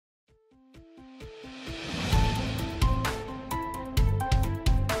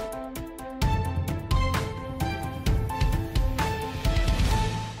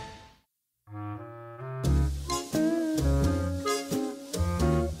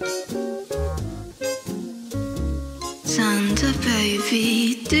Santa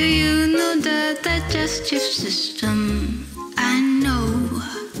baby, do you know the digestive system? I know.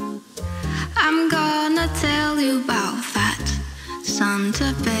 I'm gonna tell you about that,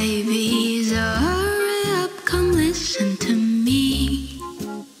 Santa baby, so hurry up, come listen to me.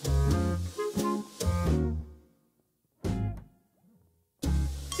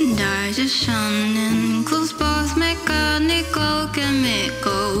 Digestion includes both mechanical,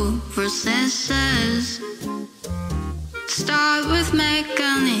 chemical processes. Start with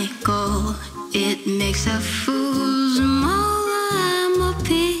mechanical, it makes a food smaller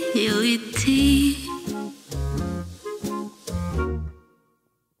mobility.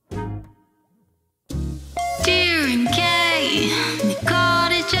 During chemical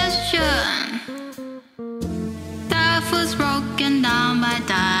digestion, the food's broken down by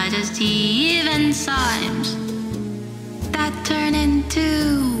digestive enzymes that turn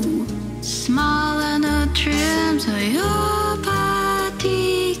into smaller nutrients so your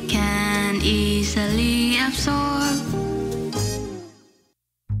body can easily absorb.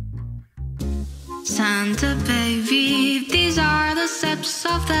 Santa baby, these are the steps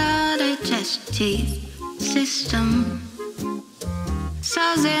of the digestive system.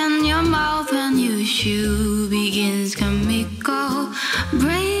 Cells in your mouth when you chew begins chemical,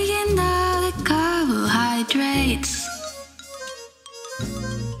 breaking down the carbohydrates.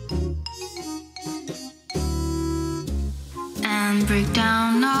 And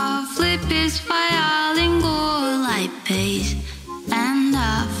breakdown of lipids via lingual lipase and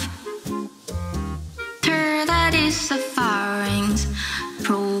of that is the pharynx,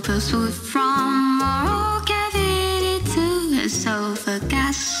 propels food from oral cavity to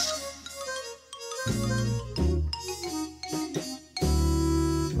esophagus.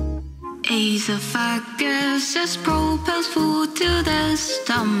 Esophagus just propels food to the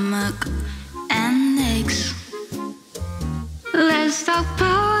stomach and eggs. Let's talk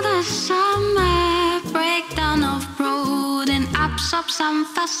about the stomach. Breakdown of protein absorbs some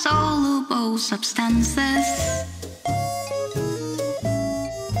fat-soluble substances.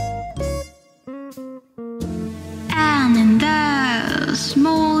 And in the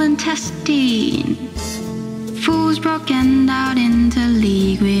small intestine, food's broken down into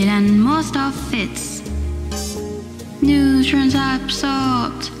liquid and most of its nutrients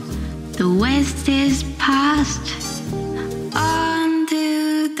absorbed. The waste is passed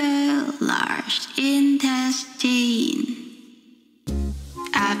onto the large intestine.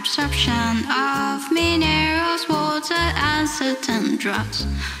 Absorption of minerals, water and certain drugs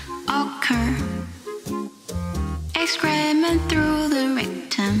occur. Excrement through the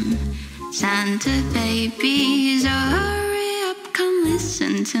rectum. Santa baby, so hurry up, come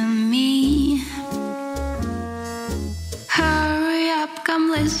listen to me. Hurry up, come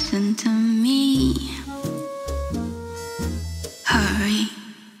listen to me.